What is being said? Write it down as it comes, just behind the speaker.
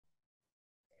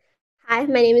Hi,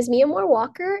 my name is Mia Moore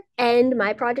Walker, and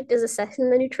my project is assessing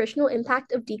the nutritional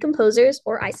impact of decomposers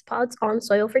or isopods on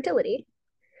soil fertility.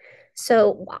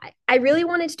 So, why? I really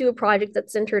wanted to do a project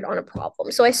that's centered on a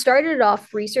problem. So, I started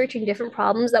off researching different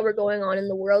problems that were going on in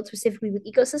the world, specifically with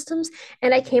ecosystems,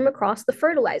 and I came across the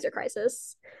fertilizer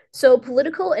crisis. So,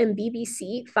 Political and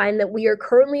BBC find that we are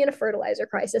currently in a fertilizer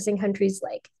crisis in countries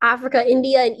like Africa,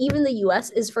 India, and even the US,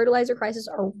 as fertilizer prices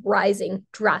are rising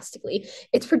drastically.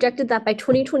 It's projected that by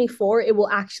 2024, it will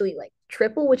actually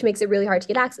triple, which makes it really hard to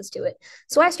get access to it.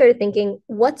 So I started thinking,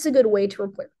 what's a good way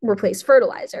to replace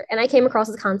fertilizer? And I came across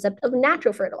the concept of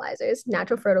natural fertilizers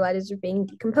being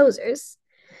decomposers.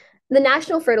 The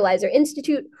National Fertilizer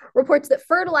Institute reports that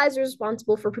fertilizer is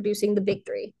responsible for producing the big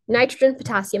three: nitrogen,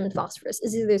 potassium, and phosphorus.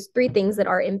 There's three things that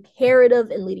are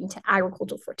imperative in leading to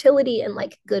agricultural fertility and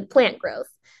good plant growth.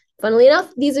 Funnily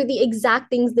enough, these are the exact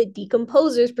things that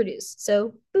decomposers produce.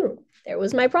 So, boom, there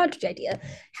was my project idea.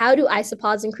 How do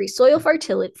isopods increase soil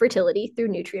fertility through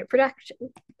nutrient production?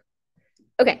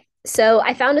 Okay, so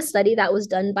I found a study that was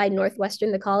done by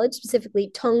Northwestern, the college,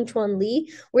 specifically Tung Chuan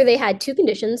Lee, where they had two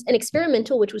conditions: an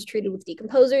experimental, which was treated with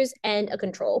decomposers, and a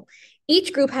control.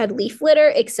 Each group had leaf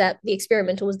litter, except the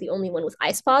experimental was the only one with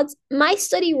isopods. My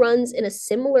study runs in a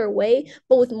similar way,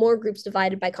 but with more groups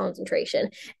divided by concentration.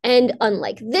 And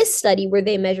unlike this study, where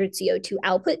they measured CO2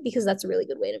 output, because that's a really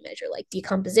good way to measure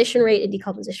decomposition rate, and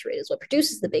decomposition rate is what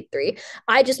produces the big three,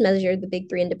 I just measured the big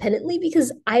three independently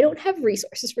because I don't have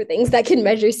resources for things that can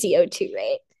measure CO2,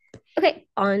 right? Okay,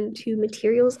 on to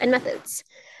materials and methods.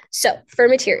 So, for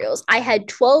materials, I had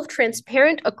 12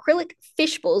 transparent acrylic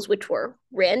fish bowls, which were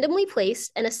randomly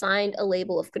placed and assigned a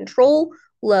label of control,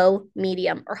 low,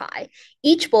 medium, or high.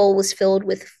 Each bowl was filled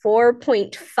with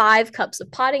 4.5 cups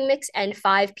of potting mix and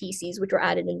 5 PCs, which were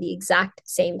added in the exact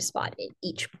same spot in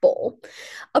each bowl.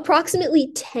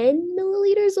 Approximately 10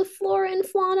 milliliters of flora and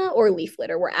fauna or leaf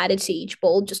litter were added to each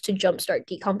bowl just to jumpstart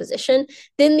decomposition.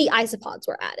 Then the isopods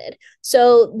were added.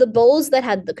 So the bowls that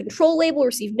had the control label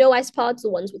received no isopods,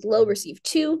 the ones with low received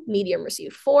two, medium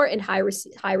received four, and high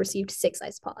received six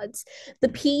isopods. The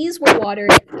peas were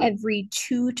watered every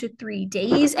 2 to 3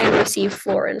 days and received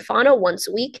flora and fauna once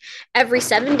a week. Every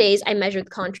 7 days, I measured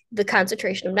the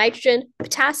concentration of nitrogen,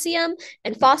 potassium,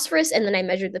 and phosphorus, and then I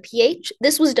measured the pH.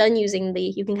 This was done using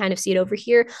you can kind of see it over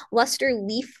here, Luster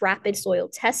Leaf Rapid Soil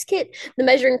Test Kit. The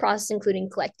measuring process including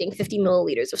collecting 50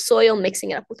 milliliters of soil,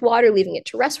 mixing it up with water, leaving it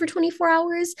to rest for 24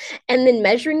 hours, and then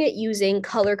measuring it using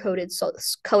color-coded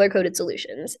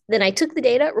solutions. Then I took the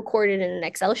data, recorded in an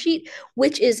Excel sheet,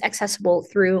 which is accessible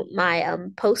through my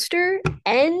poster,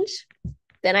 and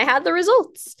then I had the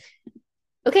results.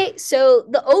 Okay, so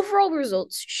the overall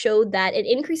results showed that an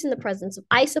increase in the presence of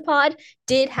isopod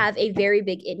did have a very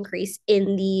big increase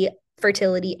in the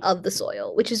fertility of the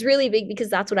soil, which is really big because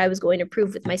that's what I was going to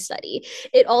prove with my study.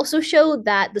 It also showed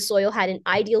that the soil had an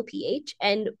ideal pH,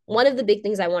 and one of the big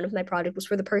things I wanted with my project was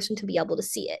for the person to be able to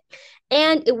see it.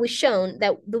 And it was shown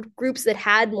that the groups that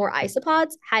had more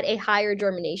isopods had a higher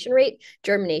germination rate.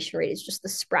 Germination rate is just the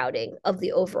sprouting of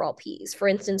the overall peas. For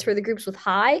instance, for the groups with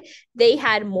high, they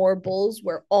had more bowls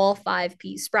where all 5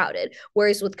 peas sprouted.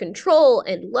 Whereas with control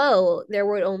and low, there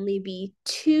would only be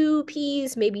 2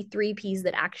 peas, maybe 3 peas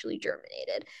that actually germinated.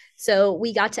 So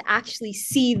we got to actually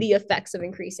see the effects of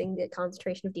increasing the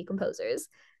concentration of decomposers.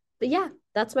 But yeah,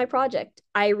 that's my project.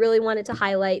 I really wanted to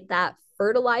highlight that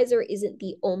fertilizer isn't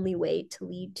the only way to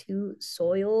lead to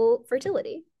soil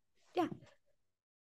fertility. Yeah.